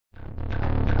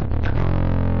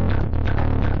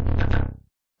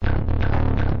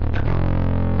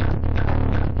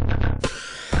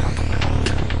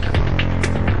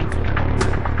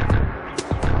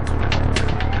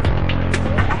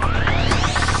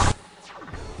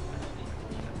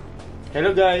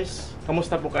Hello guys,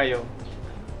 kamusta po kayo?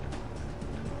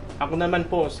 Ako naman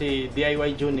po si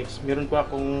DIY Junex. Meron po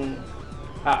akong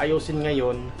aayusin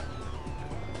ngayon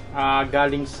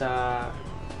galing sa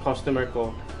customer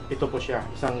ko. Ito po siya,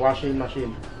 isang washing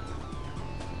machine.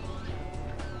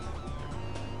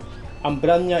 Ang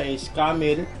brand niya is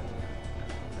CAMEL.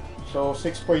 So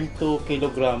 6.2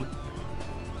 kg.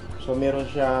 So meron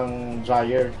siyang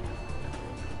dryer.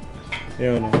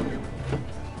 Ayun.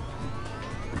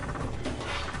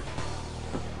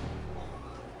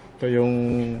 Ito yung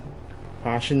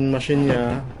washing machine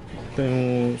niya. Ito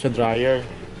yung sa dryer.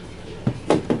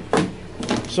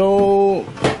 So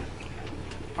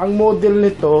ang model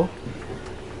nito,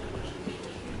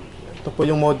 ito po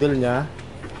yung model niya.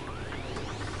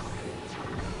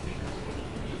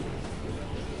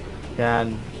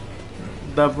 Yan,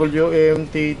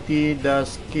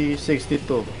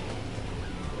 WMTT-62.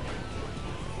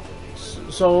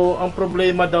 So ang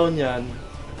problema daw niyan,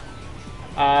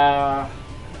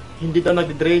 hindi daw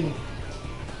nagdi-drain.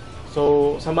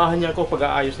 So samahan niya ako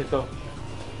pag-aayos nito.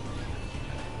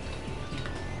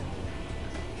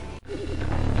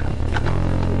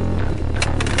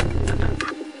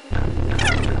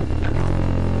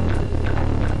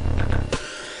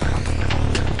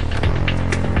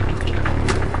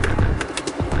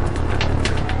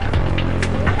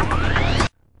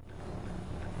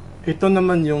 Ito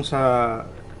naman yung sa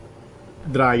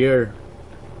dryer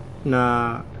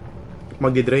na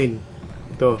magdi-drain.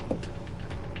 Ito.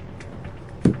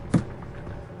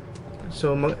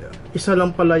 So isa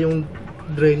lang pala yung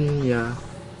drain niya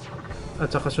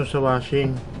at saka sa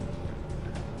washing.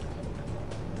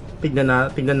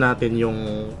 Tignan natin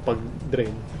yung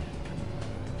pag-drain.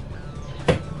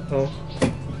 Oh.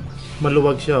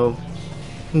 Maluwag siya, oh.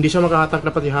 Hindi siya makahatak,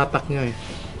 dapat ihatak niya eh.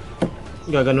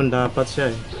 Gaganon dapat siya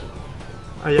eh.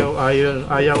 Ayaw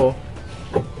oh.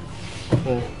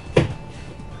 Oh.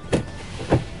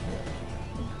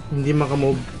 Hindi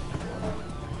makamove.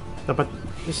 Dapat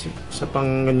isa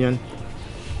pang ganyan.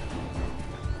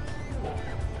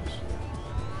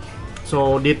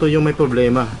 So dito yung may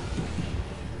problema.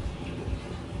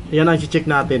 Yan ang i-check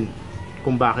natin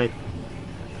kung bakit.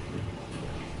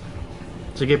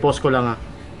 Sige, pause ko lang ha.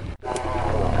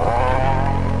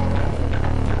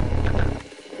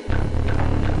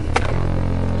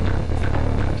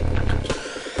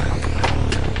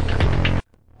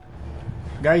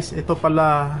 Guys, ito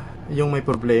pala yung may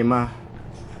problema.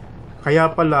 Kaya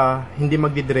pala hindi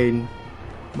magdi-drain.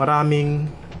 Maraming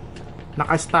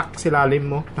naka-stack sa ilalim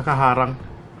mo, nakaharang.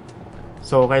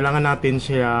 So kailangan natin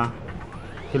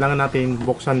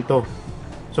buksan to.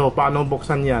 So paano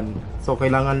buksan yan? So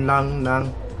kailangan lang ng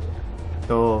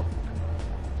to.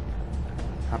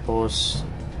 Tapos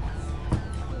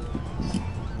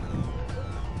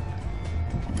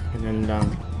ganyan lang.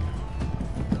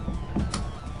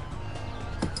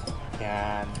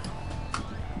 Yan.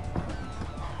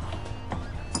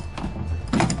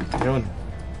 Yun.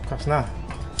 Kas na.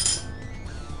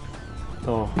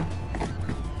 Ito.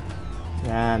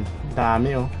 Yan.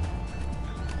 Dami oh.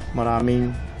 Maraming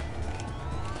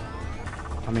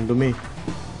dumi.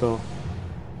 Ito.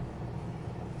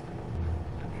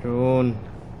 Yun.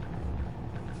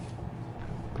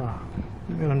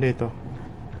 Meron dito.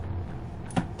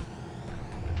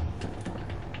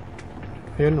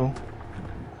 Ayun oh.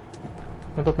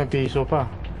 Ito may piso pa.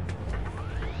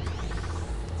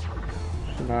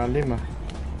 Lalim ah.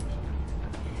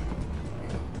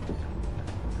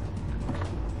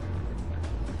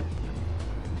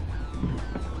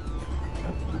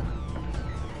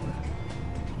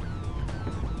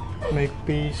 May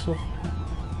piso.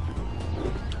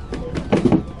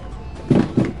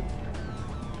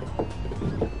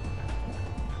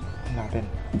 Natin.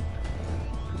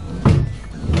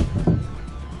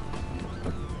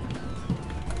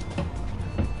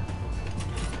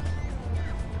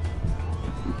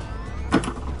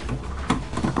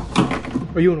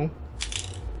 Ayun oh.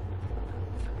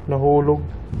 Nahulog.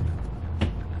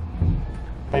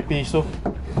 May piso.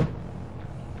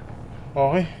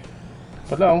 Okay.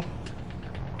 Wala oh.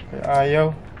 Kaya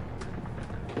ayaw.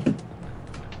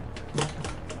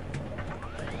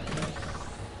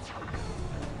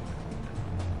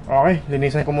 Okay,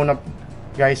 linisan ko muna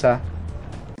guys ha.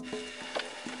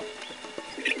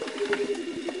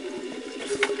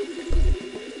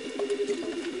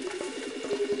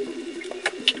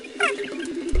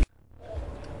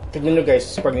 Tignan nyo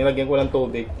guys, pag nilagyan ko ng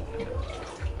tubig,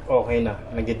 okay na,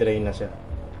 nag-drain na siya.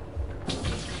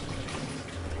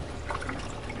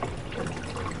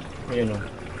 Ayun o.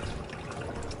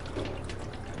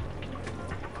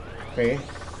 Okay.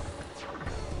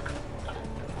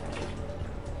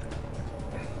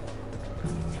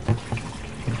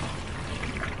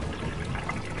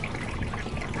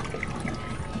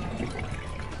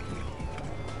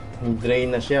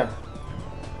 Drain na siya.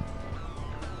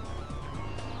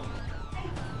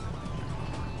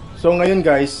 So ngayon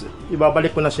guys,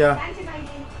 ibabalik ko na siya.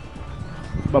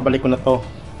 Babalik ko na to.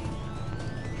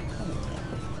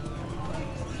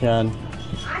 Yan.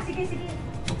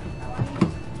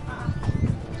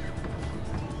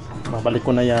 Babalik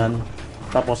ko na yan.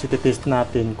 Tapos iti-test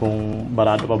natin kung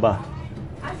barado pa ba.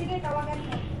 Sige, tawagan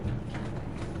ko.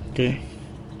 Okay.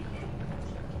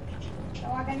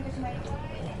 Tawagan ko si Mike.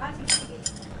 Sige.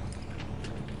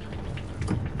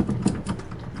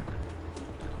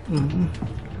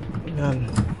 Yan.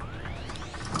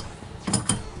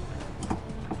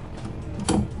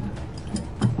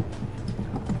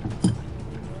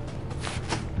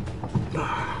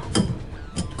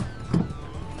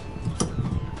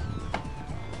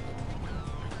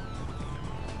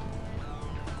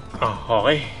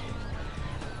 Okay.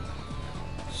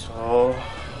 So,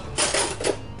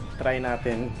 try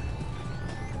natin.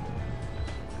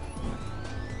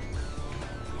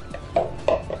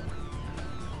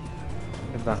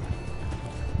 Diba?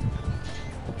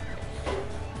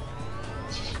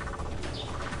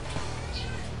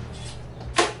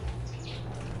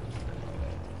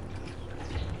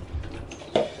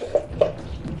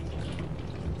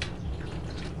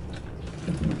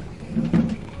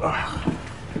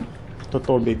 Ito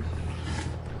tubig.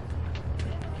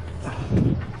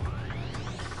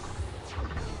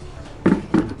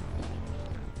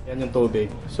 Yan yung tubig.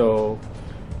 So,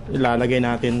 ilalagay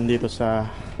natin dito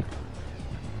sa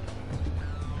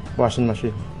washing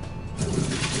machine.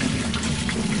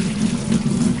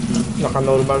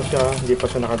 Naka-normal siya, hindi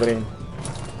pa siya naka-drain.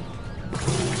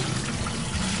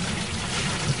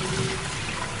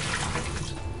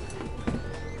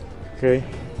 Okay.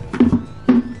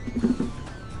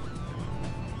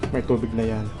 May tubig na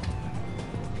yan.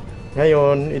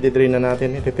 Ngayon, i-drain na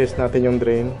natin. I-test natin yung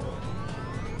drain.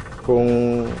 Kung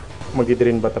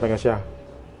mag-drain ba talaga siya.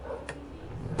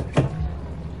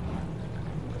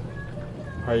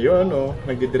 Ayun, oh.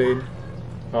 Nag-drain.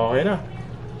 Okay na.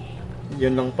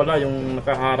 Yun lang pala yung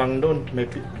nakaharang doon. May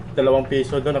 2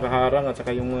 piso doon nakaharang at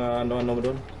saka yung mga ano-ano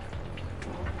doon.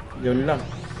 Yun lang.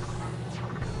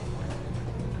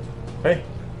 Okay.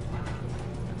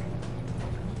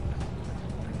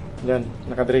 Yan,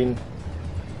 naka-drain.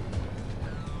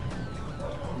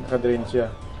 Naka-drain siya.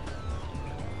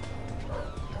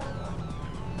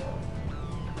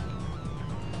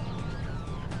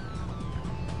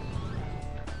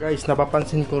 Guys,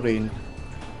 napapansin ko rin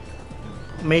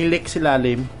may leak sa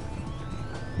ilalim.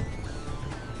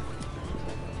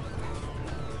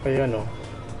 Ayan o.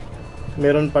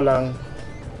 Meron palang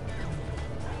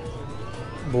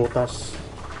butas.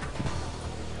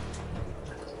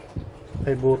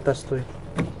 Ay, butas to eh.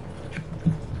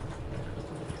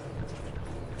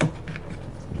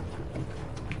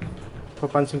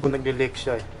 Papansin ko nag-leak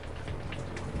siya eh.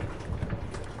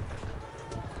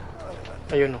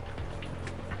 Ayun o.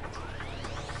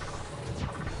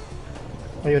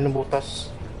 Ayun ang butas.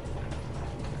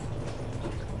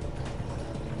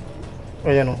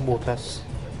 Ayan o, butas.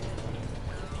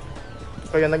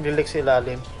 Kaya nag-leak sa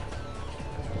ilalim.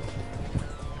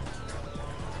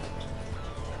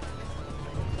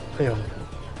 Ayun.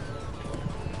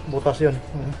 Butas yun.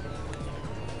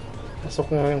 Pasok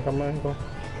nga yung kamay ko.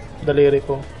 Daliri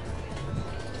ko.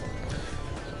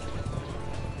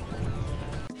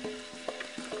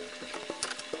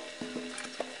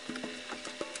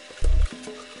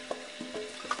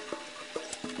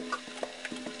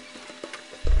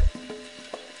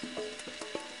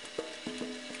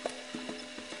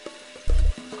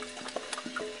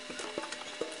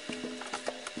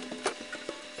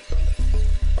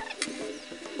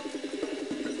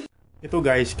 Ito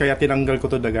guys, kaya tinanggal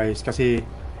ko to guys kasi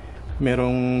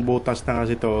merong butas na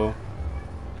kasi to.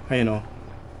 Ayun o,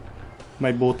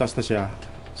 may butas na siya.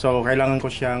 So kailangan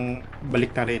ko siyang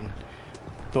baliktarin.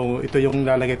 Ito yung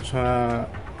lalagay ko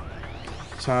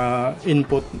sa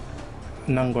input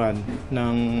ng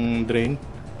ng drain.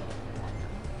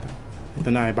 Ito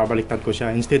na, ibabaliktad ko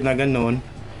siya. Instead na ganoon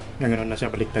na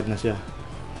siya, baliktad na siya.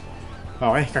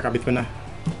 Okay, kakabit ko na.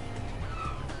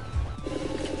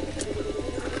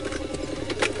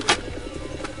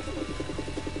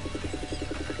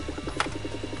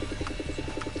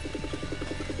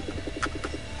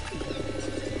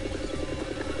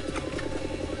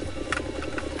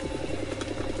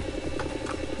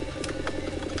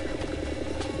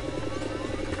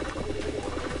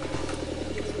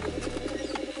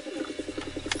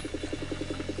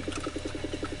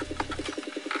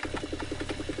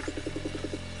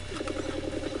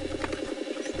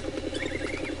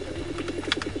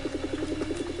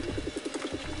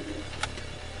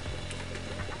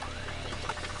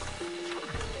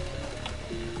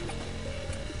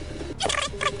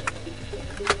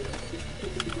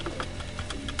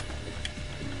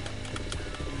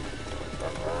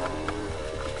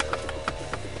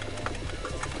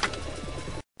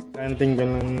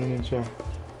 Tinggal lang yun siya.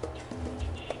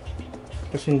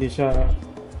 Kasi hindi siya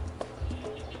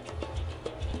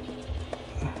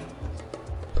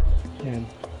yan.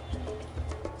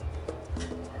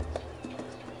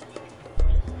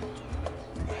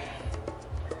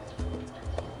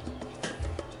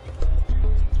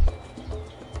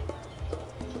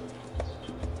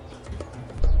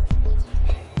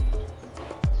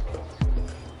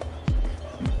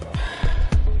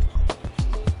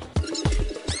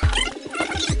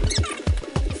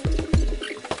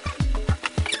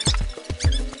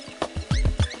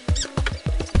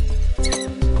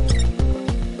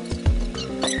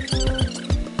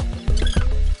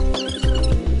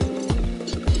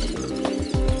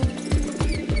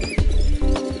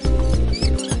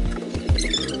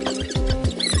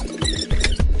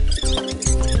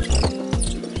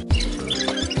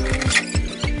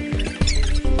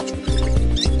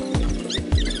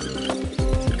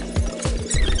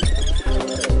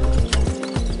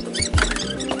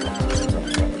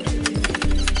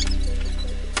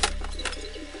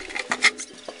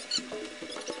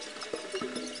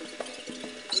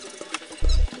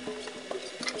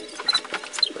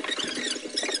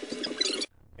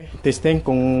 Testing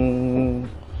kung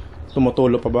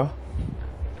tumutulo pa ba.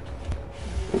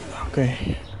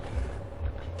 Okay.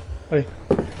 Ay,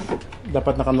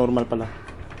 dapat naka-normal pala.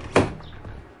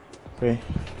 Okay.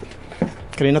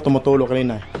 Kanina tumutulo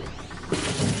kanina.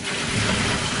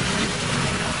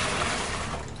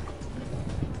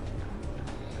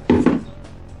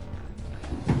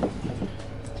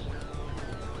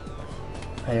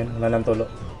 Ayun, wala nang tulo.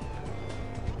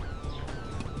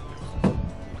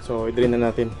 So, i-drain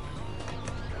na natin.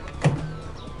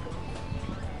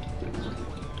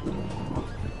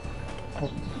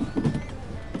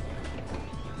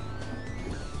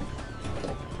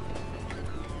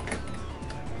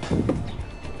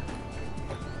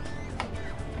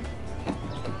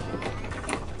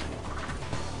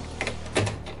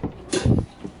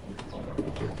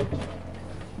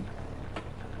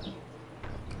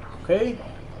 Okay.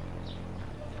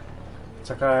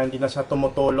 Tsaka hindi na siya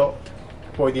tumutulo.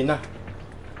 Pwede na.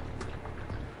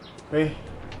 Okay.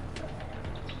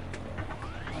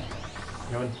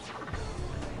 Yun.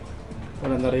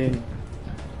 Wala na rin.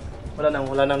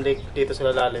 Wala nang leak dito sa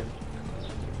lalim.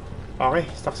 Okay,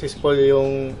 successful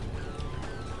yung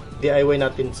DIY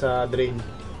natin sa drain.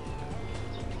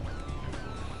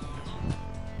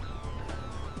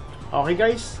 Okay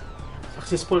guys,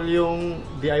 successful yung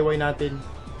DIY natin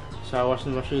sa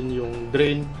washing machine. Yung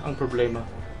drain ang problema.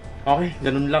 Okay,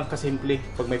 ganun lang kasimple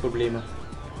pag may problema.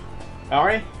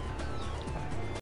 Okay.